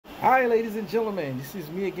Hi, ladies and gentlemen, this is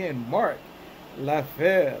me again, Mark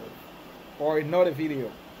Lafelle, for another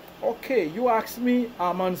video. Okay, you asked me,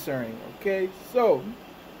 I'm answering. Okay, so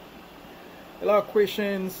a lot of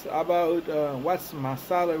questions about what's my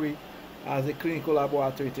salary as a clinical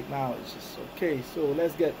laboratory technologist. Okay, so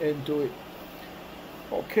let's get into it.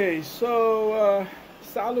 Okay, so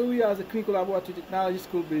salary as a clinical laboratory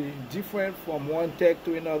technologist could be different from one tech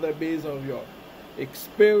to another based on your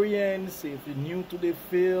experience, if you're new to the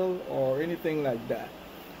field or anything like that.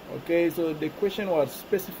 Okay, so the question was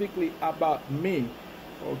specifically about me.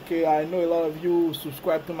 Okay, I know a lot of you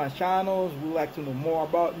subscribe to my channels, would like to know more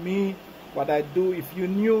about me, what I do. If you're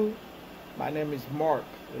new, my name is Mark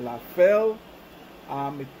Lafelle.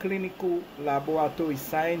 I'm a clinical laboratory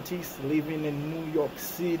scientist living in New York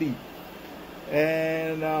City.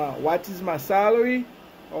 And what is my salary?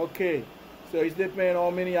 Okay, so it depends on how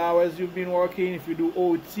many hours you've been working, if you do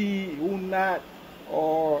OT or not,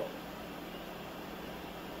 or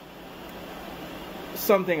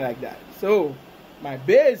something like that. So my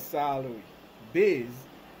base salary,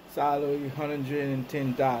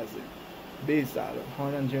 110,000. Base salary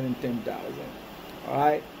 110,000. All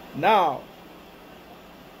right. Now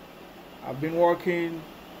I've been working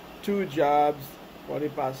 2 jobs for the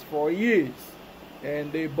past 4 years,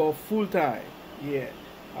 and they both full time. Yeah,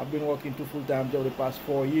 I've been working 2 full-time jobs the past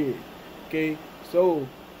 4 years. Okay, so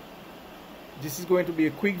this is going to be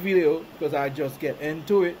a quick video because I just get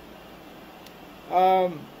into it.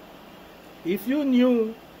 If you're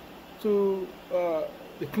new to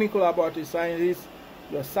the clinical laboratory scientist,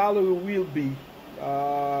 your salary will be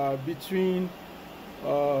between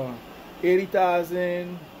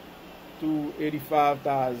 80,000 to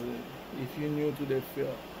 85,000 if you're new to the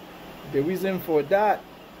field. The reason for that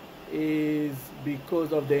is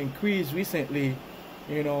because of the increase recently.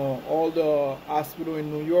 You know, all the hospitals in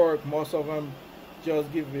New York, most of them just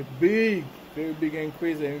give a very big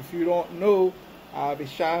increase. And if you don't know, I have a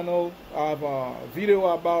channel, I have a video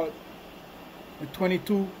about the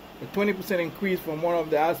 20% increase from one of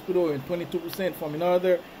the hospitals and 22% from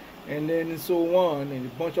another, and then so on, and a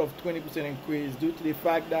bunch of 20% increase due to the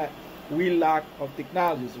fact that we lack of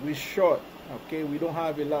technologists. We're short. Okay, we don't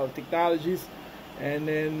have a lot of technologists, and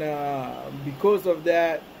then because of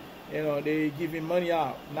that, you know, they giving money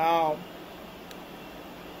out. Now,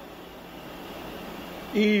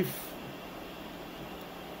 if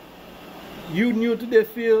you new to the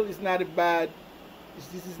field, it's not a bad.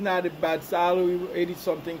 This is not a bad salary,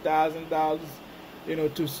 $80-something thousand, you know,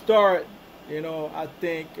 to start. You know, I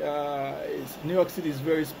think New York City is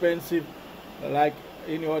very expensive, like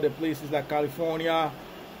any other places like California.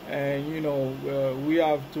 And you know, we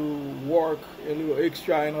have to work a little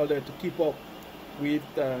extra in order to keep up with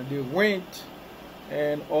the rent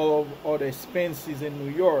and all of other expenses in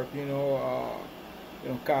New York. You know,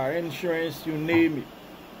 car insurance, you name it,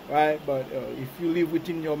 right? But if you live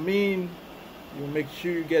within your means, you make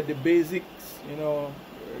sure you get the basics. You know,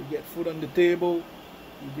 get food on the table,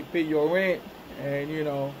 you pay your rent, and you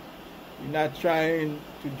know, you're not trying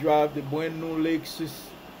to drive the brand new Lexus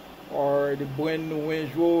or the brand new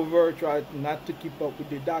Range Rover. Try not to keep up with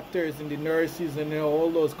the doctors and the nurses and all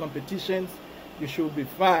those competitions. You should be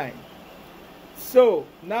fine. So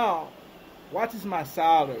now, what is my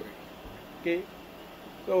salary? Okay,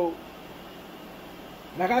 so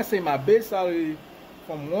like I say, my base salary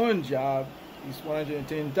from one job is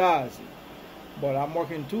 110,000, but I'm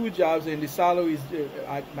working 2 jobs, and the salary is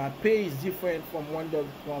my pay is different from one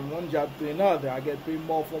job to another. I get paid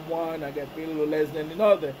more from one, I get paid a little less than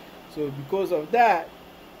another. So because of that,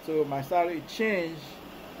 so my salary changed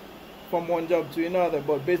from one job to another.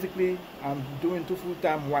 But basically, I'm doing 2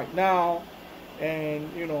 full-time right now, and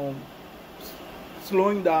you know,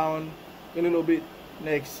 slowing down a little bit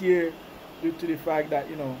next year due to the fact that,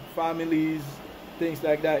 you know, families, things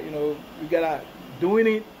like that. You know, we gotta doing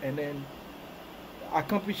it and then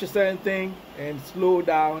accomplish a certain thing and slow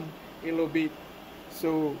down a little bit,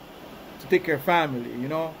 so to take care of family. You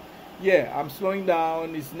know. Yeah, I'm slowing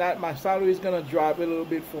down. It's not, my salary is gonna drop a little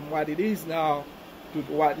bit from what it is now to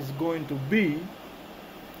what it's going to be,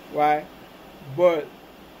 right? But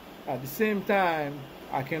at the same time,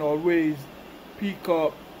 I can always pick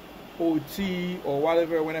up OT or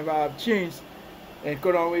whatever whenever I have changed, and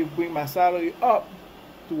could always bring my salary up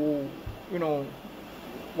to, you know,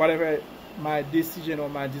 whatever my decision or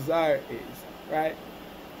my desire is, right?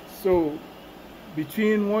 So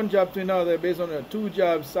between one job to another, based on a 2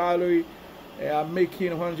 job salary, I'm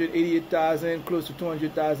making 188,000, close to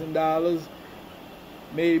 $200,000,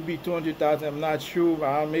 maybe 200,000. I'm not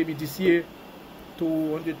sure. Maybe this year,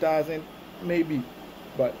 200,000, maybe.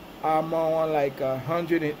 But I'm on like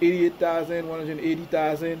 188,000,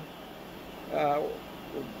 180,000,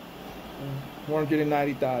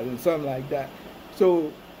 190,000, something like that.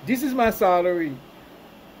 So this is my salary.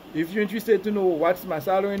 If you're interested to know what's my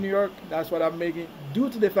salary in New York, that's what I'm making, due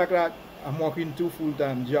to the fact that I'm working 2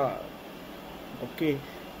 full-time jobs. Okay,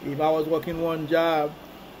 if I was working 1 job,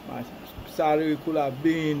 my salary could have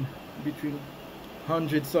been between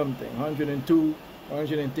 100 something, 102,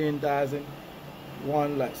 110,000,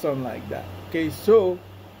 like something like that. Okay, so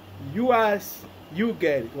you ask, you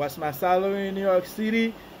get it. What's my salary in New York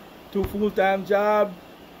City? 2 full-time job,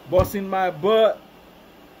 busting my butt.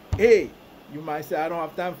 Hey, you might say I don't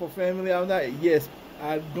have time for family. I'm not. Yes,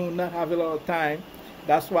 I do not have a lot of time.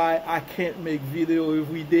 That's why I can't make video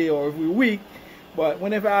every day or every week. But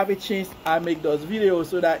whenever I have a chance, I make those videos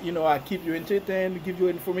so that, you know, I keep you entertained, give you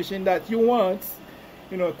information that you want,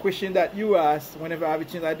 you know, a question that you ask. Whenever I have a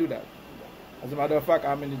chance, I do that. As a matter of fact,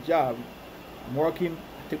 I'm in the job. I'm working,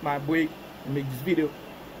 I take my break and make this video.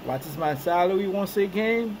 What is my salary once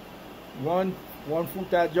again? One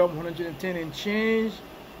full-time job, 110 and change.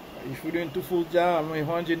 If you're doing 2 full jobs, I'm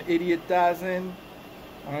 188,000,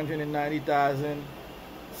 190,000,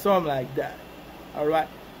 something like that. All right,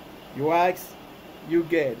 you ask, you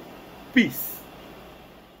get it. Peace.